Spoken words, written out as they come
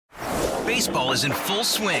Baseball is in full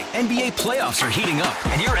swing. NBA playoffs are heating up,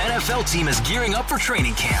 and your NFL team is gearing up for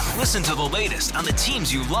training camp. Listen to the latest on the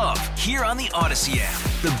teams you love here on the Odyssey app.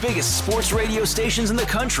 The biggest sports radio stations in the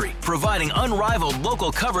country, providing unrivaled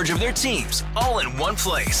local coverage of their teams, all in one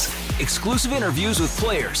place. Exclusive interviews with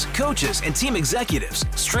players, coaches, and team executives,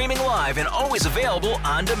 streaming live and always available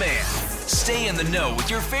on demand. Stay in the know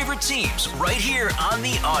with your favorite teams right here on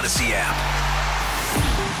the Odyssey app.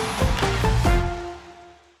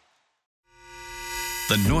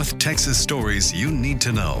 The North Texas stories you need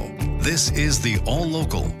to know. This is the All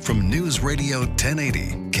Local from News Radio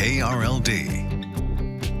 1080 KRLD.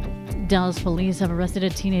 Dallas police have arrested a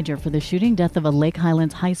teenager for the shooting death of a Lake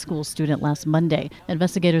Highlands high school student last Monday.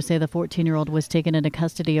 Investigators say the 14-year-old was taken into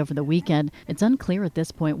custody over the weekend. It's unclear at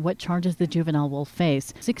this point what charges the juvenile will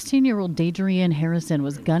face. 16-year-old Dadrian Harrison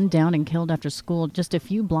was gunned down and killed after school just a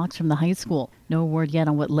few blocks from the high school. No word yet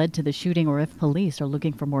on what led to the shooting or if police are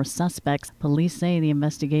looking for more suspects. Police say the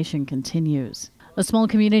investigation continues. A small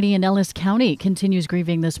community in Ellis County continues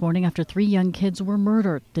grieving this morning after 3 young kids were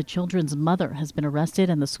murdered. The children's mother has been arrested,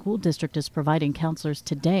 and the school district is providing counselors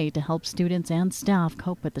today to help students and staff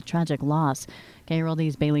cope with the tragic loss.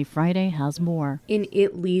 KRLD's Bailey Friday has more. In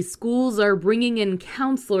Italy, schools are bringing in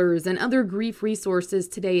counselors and other grief resources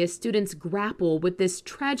today as students grapple with this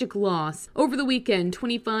tragic loss. Over the weekend,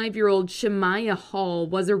 25-year-old Shemaya Hall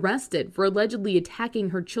was arrested for allegedly attacking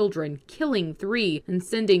her children, killing 3 and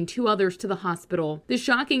sending 2 others to the hospital. The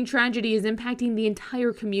shocking tragedy is impacting the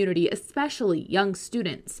entire community, especially young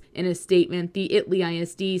students. In a statement, the Italy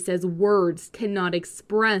ISD says words cannot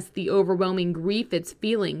express the overwhelming grief it's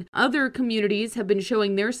feeling. Other communities have been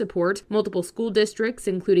showing their support. Multiple school districts,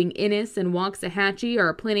 including Ennis and Waxahachie,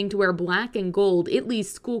 are planning to wear black and gold,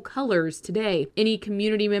 Italy's school colors, today. Any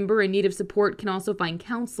community member in need of support can also find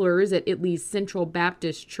counselors at Italy's Central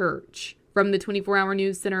Baptist Church. From the 24-Hour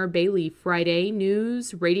News Center, Bailey Friday,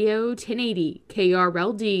 News Radio 1080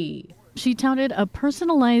 KRLD. She touted a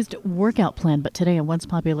personalized workout plan, but today a once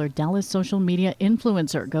popular Dallas social media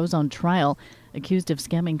influencer goes on trial, accused of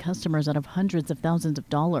scamming customers out of hundreds of thousands of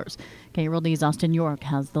dollars. KRLD's Austin York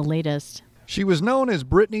has the latest. She was known as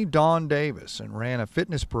Brittany Dawn Davis and ran a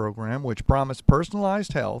fitness program which promised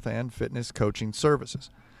personalized health and fitness coaching services.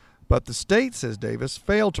 But the state says Davis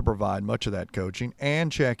failed to provide much of that coaching and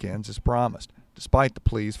check-ins as promised, despite the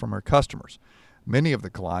pleas from her customers. Many of the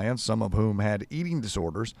clients, some of whom had eating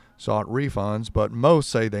disorders, sought refunds, but most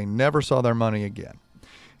say they never saw their money again.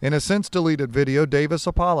 In a since-deleted video, Davis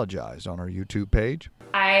apologized on her YouTube page.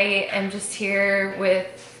 I am just here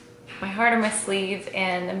with my heart on my sleeve,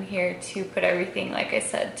 and I'm here to put everything, like I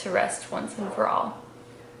said, to rest once and for all.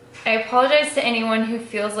 I apologize to anyone who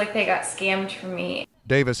feels like they got scammed from me.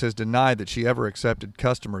 Davis has denied that she ever accepted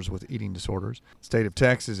customers with eating disorders. The state of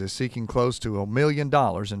Texas is seeking close to $1 million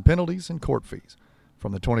in penalties and court fees.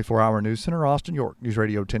 From the 24-Hour News Center, Austin York, News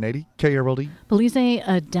Radio 1080, KRLD. Police say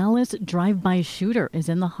a Dallas drive-by shooter is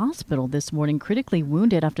in the hospital this morning, critically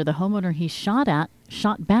wounded after the homeowner he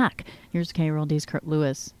shot back. Here's KRLD's Kurt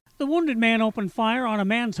Lewis. The wounded man opened fire on a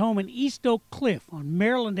man's home in East Oak Cliff on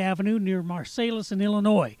Maryland Avenue near Marsalis in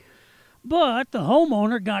Illinois. But the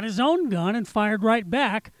homeowner got his own gun and fired right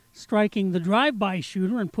back, striking the drive-by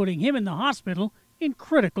shooter and putting him in the hospital in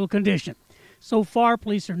critical condition. So far,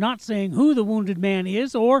 police are not saying who the wounded man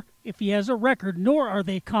is or if he has a record, nor are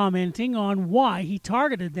they commenting on why he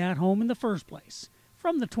targeted that home in the first place.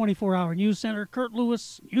 From the 24-Hour News Center, Kurt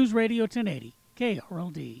Lewis, News Radio 1080,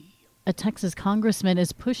 KRLD. A Texas congressman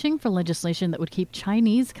is pushing for legislation that would keep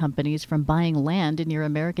Chinese companies from buying land near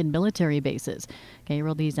American military bases.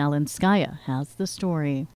 KRLD's Alan Skaya has the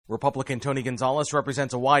story. Republican Tony Gonzalez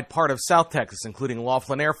represents a wide part of South Texas, including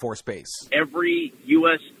Laughlin Air Force Base. Every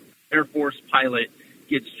U.S. Air Force pilot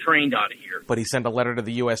gets trained out of here. But he sent a letter to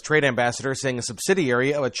the U.S. trade ambassador saying a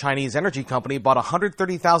subsidiary of a Chinese energy company bought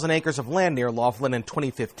 130,000 acres of land near Laughlin in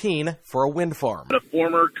 2015 for a wind farm. The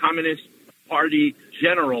former Communist Party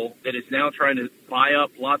general that is now trying to buy up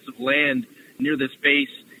lots of land near this base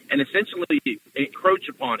and essentially encroach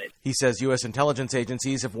upon it. He says U.S. intelligence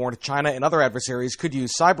agencies have warned China and other adversaries could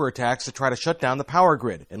use cyber attacks to try to shut down the power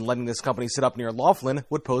grid, and letting this company sit up near Laughlin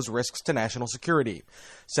would pose risks to national security.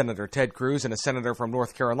 Senator Ted Cruz and a senator from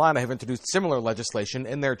North Carolina have introduced similar legislation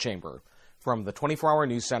in their chamber. From the 24-Hour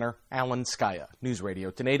News Center, Alan Skaya, News Radio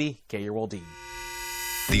 1080, KRLD.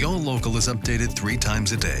 The All Local is updated 3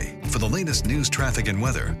 times a day. For the latest news, traffic, and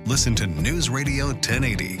weather, listen to News Radio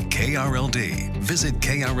 1080 KRLD. Visit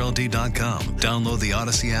KRLD.com, download the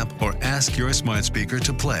Odyssey app, or ask your smart speaker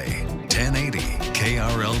to play 1080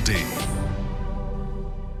 KRLD.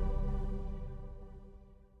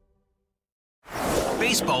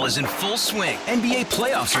 Baseball is in full swing. NBA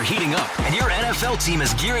playoffs are heating up, and your NFL team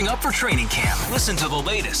is gearing up for training camp. Listen to the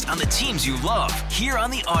latest on the teams you love here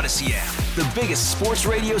on the Odyssey app. The biggest sports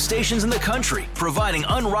radio stations in the country, providing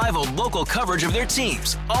unrivaled local coverage of their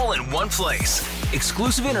teams, all in one place.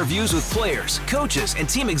 Exclusive interviews with players, coaches, and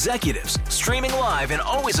team executives, streaming live and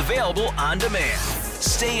always available on demand.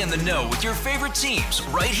 Stay in the know with your favorite teams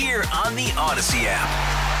right here on the Odyssey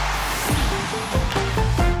app.